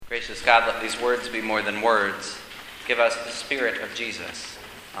Gracious God, let these words be more than words. Give us the Spirit of Jesus.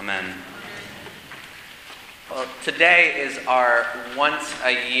 Amen. Well, today is our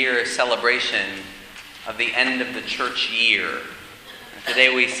once-a-year celebration of the end of the church year.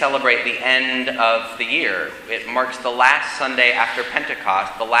 Today we celebrate the end of the year. It marks the last Sunday after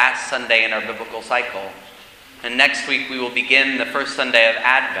Pentecost, the last Sunday in our biblical cycle. And next week we will begin the first Sunday of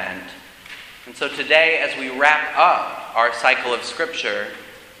Advent. And so today, as we wrap up our cycle of Scripture,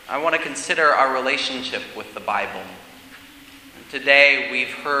 I want to consider our relationship with the Bible. Today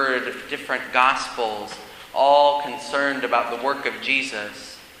we've heard different Gospels, all concerned about the work of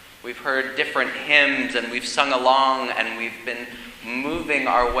Jesus. We've heard different hymns and we've sung along and we've been moving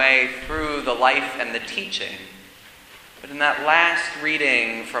our way through the life and the teaching. But in that last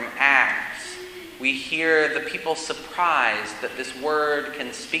reading from Acts, we hear the people surprised that this word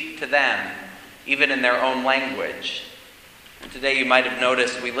can speak to them, even in their own language. And today you might have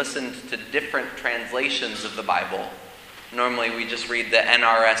noticed we listened to different translations of the Bible. Normally we just read the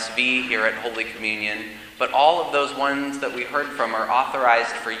NRSV here at Holy Communion, but all of those ones that we heard from are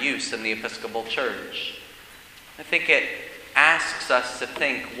authorized for use in the Episcopal Church. I think it asks us to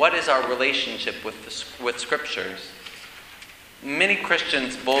think, what is our relationship with Scriptures? Many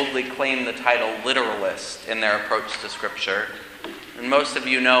Christians boldly claim the title literalist in their approach to Scripture, and most of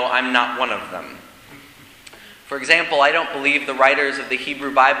you know I'm not one of them. For example, I don't believe the writers of the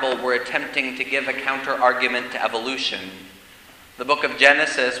Hebrew Bible were attempting to give a counter-argument to evolution. The book of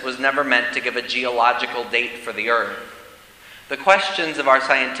Genesis was never meant to give a geological date for the earth. The questions of our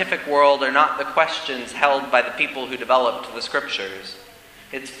scientific world are not the questions held by the people who developed the Scriptures.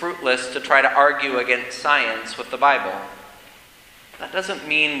 It's fruitless to try to argue against science with the Bible. That doesn't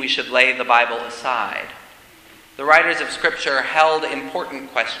mean we should lay the Bible aside. The writers of Scripture held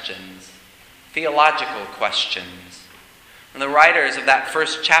important questions, theological questions. And the writers of that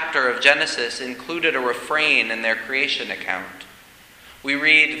first chapter of Genesis included a refrain in their creation account. We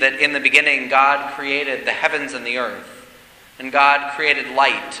read that in the beginning God created the heavens and the earth, and God created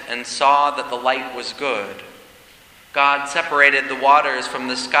light and saw that the light was good. God separated the waters from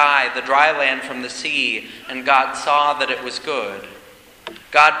the sky, the dry land from the sea, and God saw that it was good.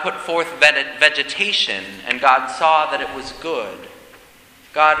 God put forth vegetation, and God saw that it was good.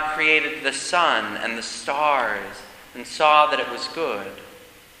 God created the sun and the stars, and saw that it was good.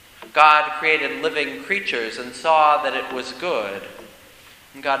 God created living creatures, and saw that it was good.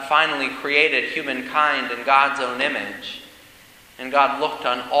 And God finally created humankind in God's own image. And God looked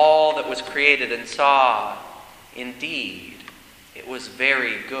on all that was created and saw, indeed, it was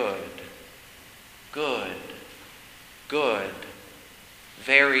very good. Good. Good.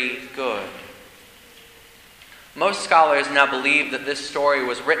 Very good. Most scholars now believe that this story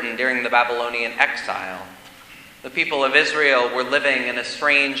was written during the Babylonian exile. The people of Israel were living in a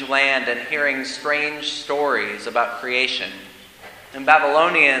strange land and hearing strange stories about creation. And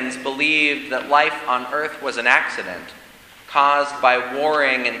Babylonians believed that life on earth was an accident caused by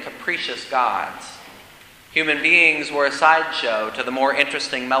warring and capricious gods. Human beings were a sideshow to the more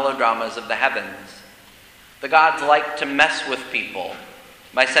interesting melodramas of the heavens. The gods liked to mess with people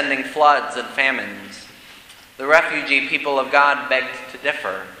by sending floods and famines. The refugee people of God begged to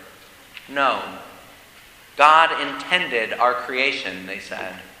differ. No. God intended our creation, they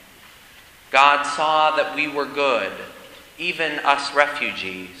said. God saw that we were good, even us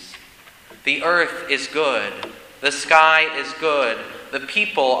refugees. The earth is good. The sky is good. The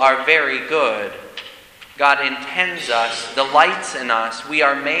people are very good. God intends us, delights in us. We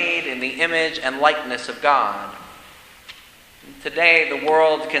are made in the image and likeness of God. Today, the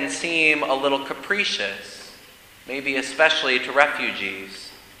world can seem a little capricious, maybe especially to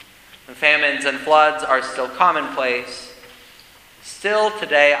refugees. And famines and floods are still commonplace. Still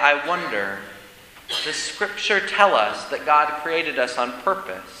today, I wonder, does Scripture tell us that God created us on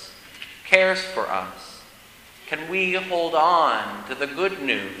purpose, cares for us? Can we hold on to the good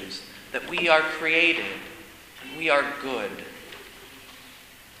news that we are created and we are good?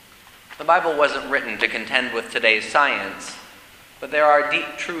 The Bible wasn't written to contend with today's science, but there are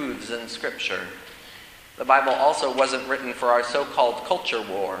deep truths in Scripture. The Bible also wasn't written for our so-called culture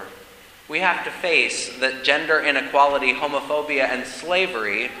war. We have to face that gender inequality, homophobia, and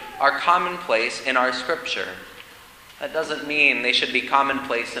slavery are commonplace in our Scripture. That doesn't mean they should be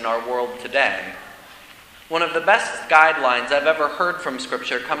commonplace in our world today. One of the best guidelines I've ever heard from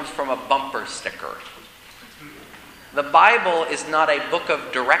Scripture comes from a bumper sticker. The Bible is not a book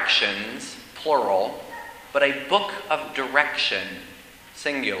of directions, plural, but a book of direction,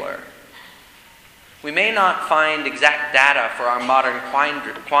 singular. We may not find exact data for our modern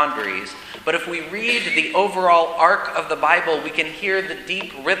quandaries, but if we read the overall arc of the Bible, we can hear the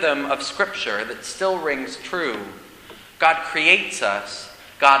deep rhythm of Scripture that still rings true. God creates us.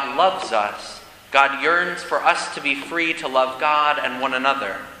 God loves us. God yearns for us to be free to love God and one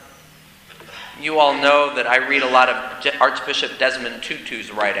another. You all know that I read a lot of Archbishop Desmond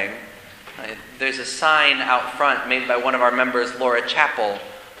Tutu's writing. There's a sign out front made by one of our members, Laura Chappell,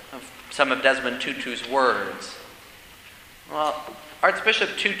 of some of Desmond Tutu's words. Well,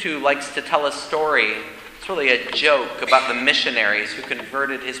 Archbishop Tutu likes to tell a story. It's really a joke about the missionaries who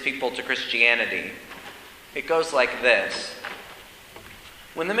converted his people to Christianity. It goes like this.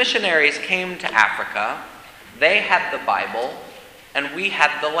 When the missionaries came to Africa, they had the Bible and we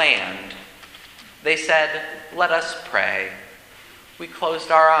had the land. They said, "Let us pray." We closed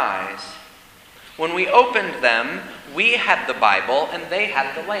our eyes. When we opened them, we had the Bible and they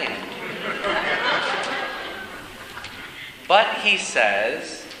had the land. But, he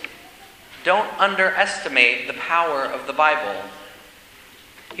says, don't underestimate the power of the Bible.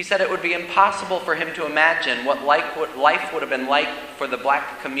 He said it would be impossible for him to imagine what life would have been like for the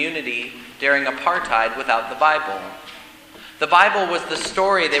black community during apartheid without the Bible. The Bible was the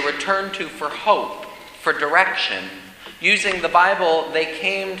story they returned to for hope, for direction. Using the Bible, they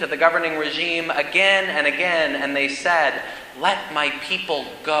came to the governing regime again and again, and they said, "Let my people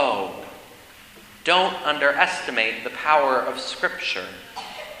go." Don't underestimate the power of Scripture.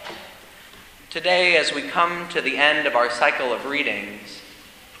 Today, as we come to the end of our cycle of readings,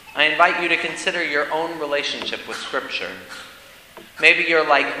 I invite you to consider your own relationship with Scripture. Maybe you're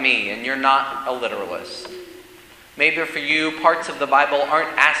like me and you're not a literalist. Maybe for you, parts of the Bible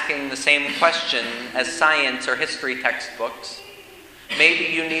aren't asking the same question as science or history textbooks. Maybe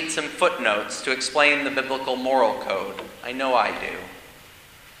you need some footnotes to explain the biblical moral code. I know I do.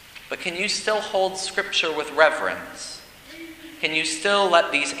 But can you still hold Scripture with reverence? Can you still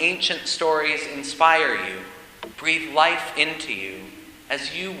let these ancient stories inspire you, breathe life into you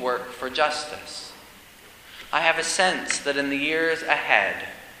as you work for justice? I have a sense that in the years ahead,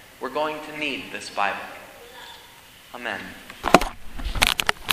 we're going to need this Bible. Amen.